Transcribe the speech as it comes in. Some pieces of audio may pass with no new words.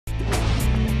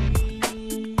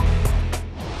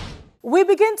We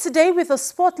begin today with a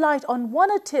spotlight on one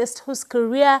artist whose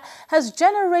career has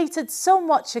generated so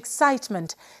much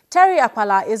excitement. Terry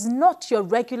Apala is not your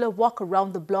regular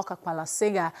walk-around-the-block Apala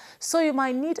singer, so you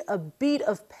might need a bit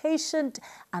of patience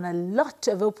and a lot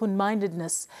of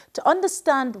open-mindedness to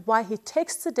understand why he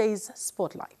takes today's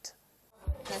spotlight.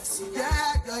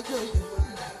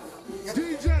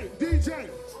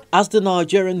 As the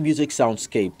Nigerian music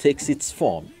soundscape takes its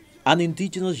form, and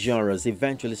indigenous genres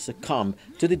eventually succumb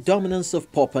to the dominance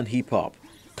of pop and hip-hop,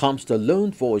 comes the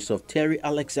lone voice of Terry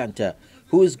Alexander,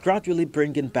 who is gradually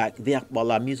bringing back the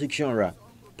Apala music genre,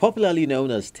 popularly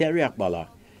known as Terry Apala.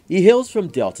 He hails from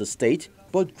Delta State,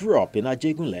 but grew up in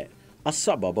Ajegunle, a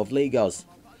suburb of Lagos.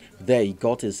 There he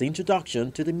got his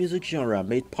introduction to the music genre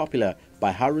made popular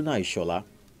by Haruna Ishola.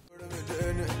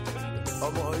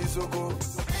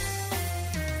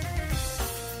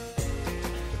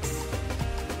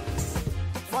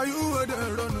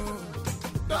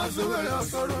 That's the way I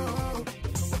sorrow.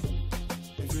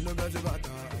 If you know better about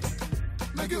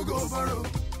that, make you go borrow.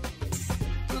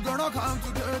 You're gonna come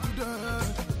today,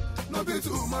 no be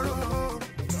tomorrow.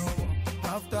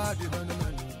 After the money,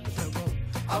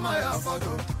 I'm a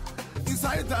photo.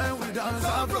 Inside time we dance,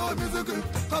 Afro music.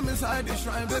 Come inside the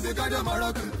shrine, baby, got your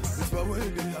Morocco. It's for way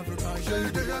the African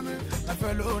shade, they me. My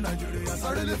fellow Nigerians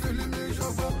are really feeling me,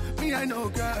 show. Me, I know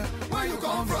care where you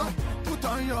come from. Put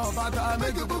on your bata,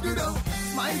 make you boogie down.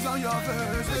 Smiles on your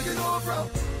face, taking off from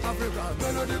African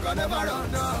melody can never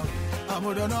run down. I'm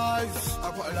with the noise,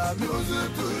 I call that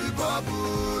music to hip-hop,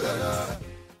 yeah.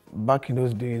 Back in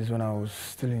those days when I was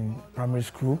still in primary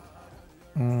school,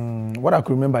 what I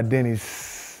could remember then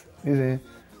is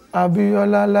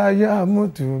Abiola la ya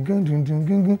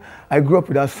mutu. I grew up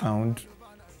with that sound.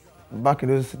 Back in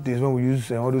those days when we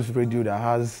used all those radio that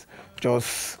has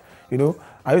just, you know,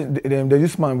 there's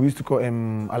this man we used to call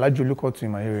Alajo Lokoto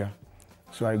in my area.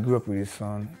 So I grew up with his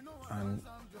son, and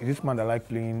this man that liked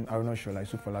playing Aruna Show like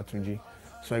Super Latunji.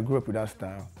 So I grew up with that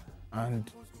style. And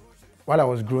while I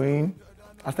was growing,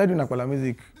 I started doing Apala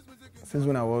music since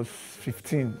when I was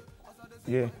 15.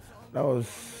 Yeah, that was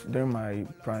during my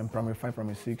primary 5,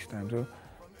 primary 6 time. So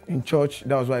in church,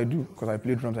 that was what I do, because I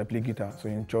play drums, I play guitar. So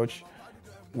in church,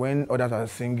 when others are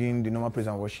singing the normal praise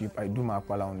and worship, I do my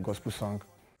Apala on gospel song.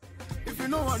 If you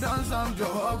know what dance, I'm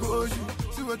Joe.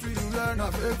 See what you learn,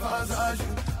 I feel fast.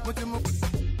 But you move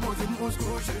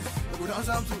coaches. We dance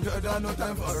I'm together, no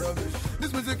time for rubbish.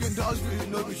 This music industry,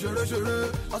 no be sure.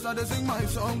 As I sing my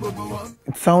song,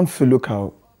 it sounds so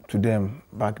local to them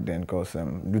back then, because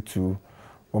due to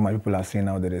what my people are saying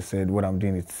now, that they said what I'm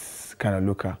doing, it's kind of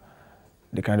local.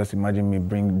 They kind of just imagine me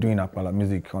doing Apala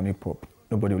music on hip hop.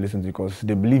 Nobody will listen to it, because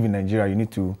they believe in Nigeria, you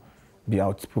need to be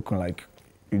outspoken, like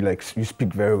you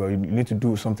speak very well. You need to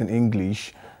do something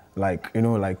English, like, you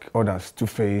know, like others,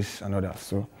 Two-Face and others.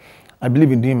 So I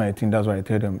believe in doing my thing. That's why I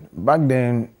tell them. Back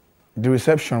then, the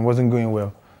reception wasn't going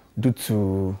well due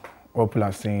to what people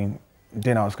are saying.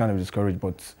 Then I was kind of discouraged.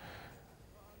 But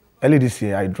early this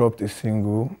year, I dropped a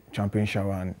single, Champion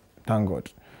Shower, and thank God.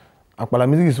 Apala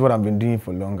music is what I've been doing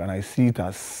for long, and I see it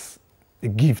as a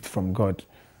gift from God.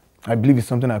 I believe it's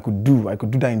something I could do. I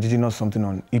could do that indigenous something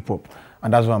on hip hop.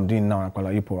 And that's what I'm doing now,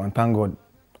 Apala hip hop. And thank God,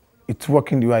 it's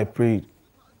working the way I prayed.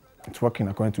 It's working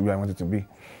according to where I want it to be.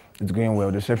 It's going well.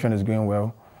 The reception is going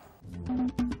well.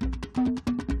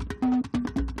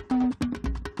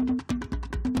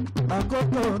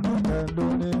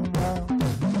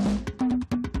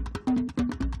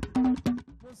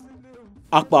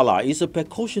 Apala is a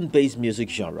percussion-based music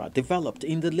genre developed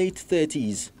in the late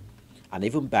 30s. And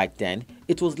even back then,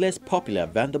 it was less popular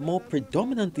than the more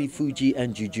predominantly Fuji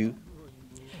and Juju.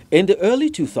 In the early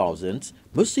 2000s,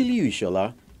 Musili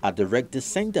Ishola, a direct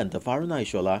descendant of Haruna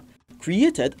Ishola,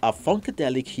 created a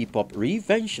funkadelic hip-hop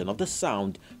reinvention of the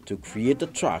sound to create the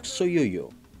track Soyoyo.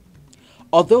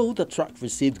 Although the track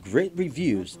received great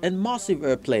reviews and massive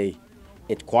airplay,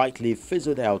 it quietly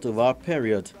fizzled out over a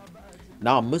period.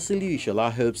 Now Musili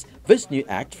Ishola hopes this new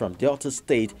act from Delta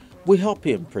State will help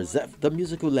him preserve the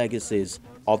musical legacies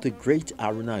of the great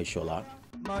Haruna Ishola.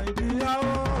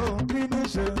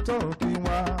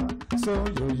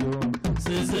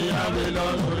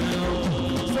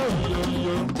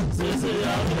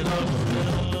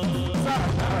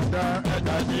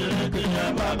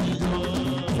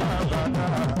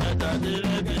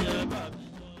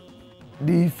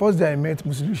 The first day I met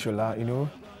Musili Ishola, you know,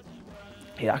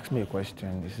 he asked me a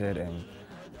question. He said,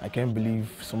 I can't believe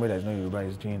somebody that's not Yoruba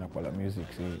is doing Apala music.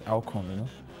 Say, how come, you know?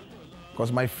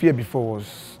 Because my fear before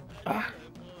was,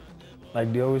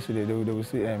 like they always say, they will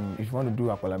say, if you want to do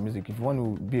Apala music, if you want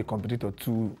to be a competitor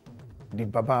to the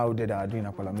Baba out there that are doing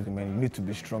Apala music, man, you need to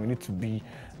be strong, you need to be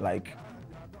like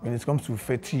when it comes to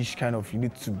fetish, kind of, you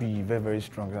need to be very, very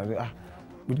strong. I was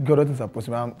with God, things are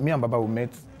possible. Me and Baba, we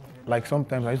met. Like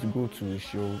sometimes I used to go to a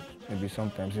show. Maybe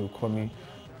sometimes he would call me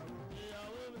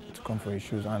to come for his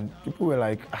shows, and people were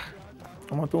like,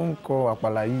 I'm not going to call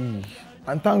Apala.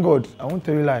 And thank God, I won't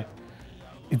tell you lie,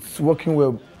 it's working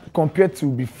well compared to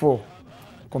before.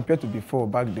 Compared to before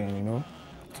back then, you know,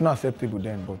 it's not acceptable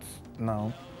then, but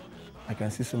now I can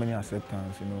see so many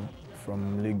acceptance, you know,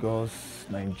 from Lagos,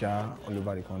 Nigeria, all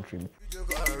over the country.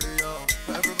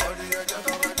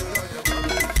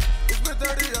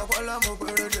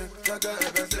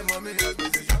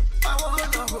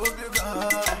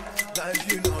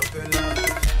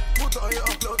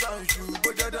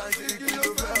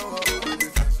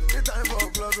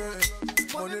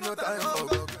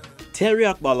 Terry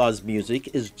Apala's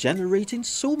music is generating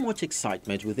so much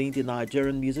excitement within the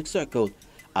Nigerian music circle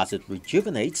as it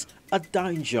rejuvenates a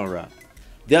dying genre.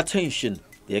 The attention,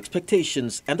 the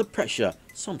expectations and the pressure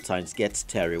sometimes gets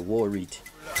Terry worried.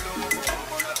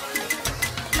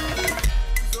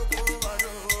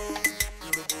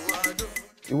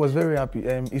 He was very happy.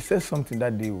 He said something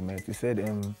that day we met. He said, I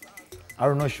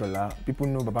don't know Shola. People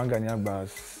know Babanga Nyagba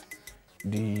as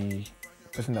the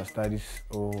person that studies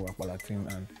Apala thing,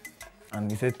 and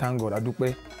he said, thank God,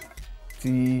 Adupe,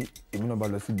 ti Emino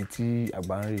Balosi biti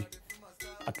Agbanri.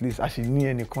 At least I should need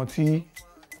any country,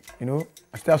 you know,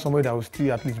 I still have somebody that will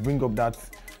still at least bring up that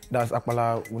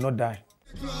Apala will not die.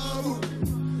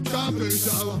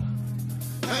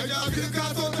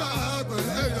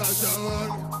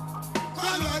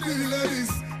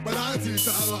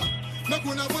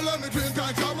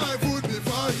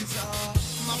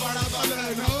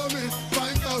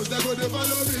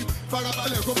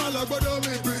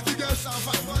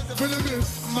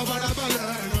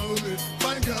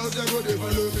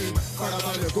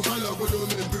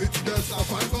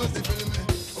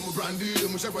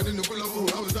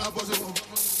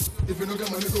 If you don't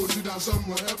get money, go sit down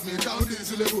somewhere, help me down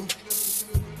this level.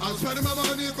 I'm spending my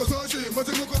money because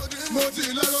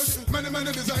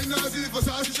many designers for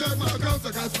such check my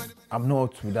account. I'm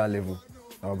not to that level.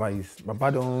 Baba is.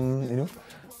 Baba don't, you know,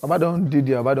 Baba don't do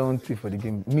the Baba don't think for the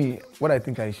game. Me, what I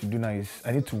think I should do now is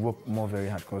I need to work more very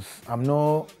hard because I'm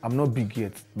not big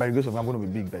yet. By the grace of God, I'm going to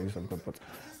be big by the grace of God, but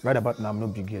right about now I'm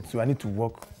not big yet. So I need to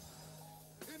work.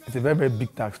 It's a very, very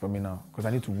big task for me now because I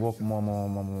need to work more.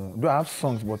 Do I have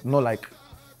songs, but not like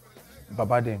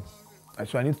Baba them.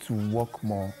 So I need to work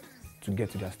more to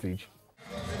get to that stage.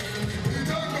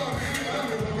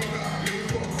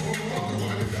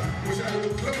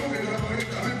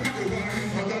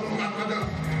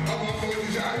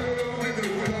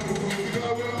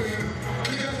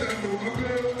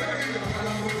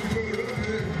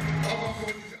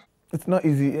 It's not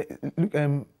easy. Look,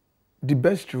 the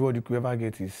best reward you could ever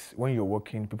get is when you're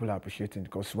working, people are appreciating.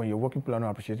 Because when you're working, people are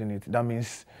not appreciating it. That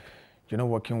means you're not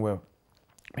working well.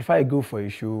 If I go for a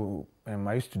show,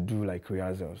 I used to do like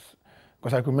rehearsals.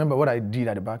 Because I could remember what I did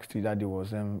at the backstage that day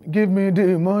was, give me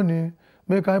the money,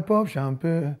 make I pop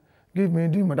champagne, give me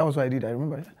the money. That was what I did, I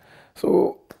remember.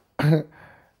 So,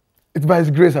 it's by His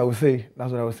grace, I would say.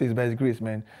 That's what I would say, it's by His grace,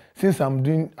 man. Since I'm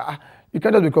doing, you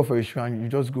can't just wake up for a show and you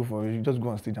just go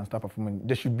on stage and start performing.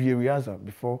 There should be a rehearsal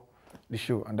before the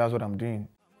show, and that's what I'm doing.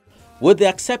 With the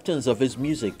acceptance of his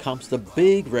music comes the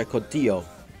big record deal.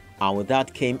 And with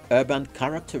that came urban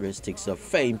characteristics of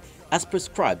fame as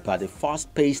prescribed by the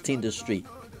fast-paced industry.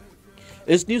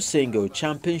 His new single,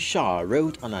 Champion Shah,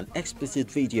 wrote on an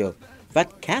explicit video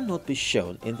that cannot be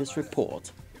shown in this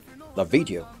report. The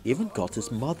video even got his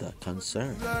mother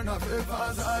concerned.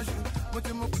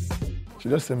 She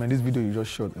just said, man, this video you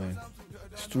just shot, man,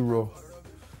 it's too raw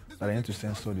that I need to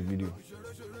censor the video.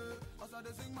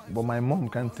 But my mom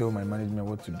can't tell my management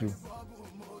what to do.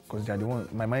 Because they are the one,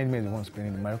 my management is the one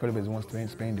spending, my record label is the one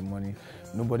spending the money.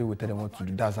 Nobody will tell them what to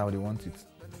do. That's how they want it.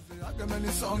 I got many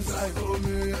songs like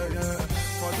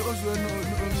For those who know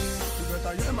me, you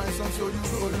better hear my songs so you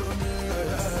go know me.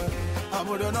 I'm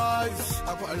modernize,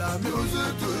 I call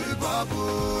music to hip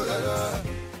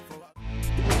hop.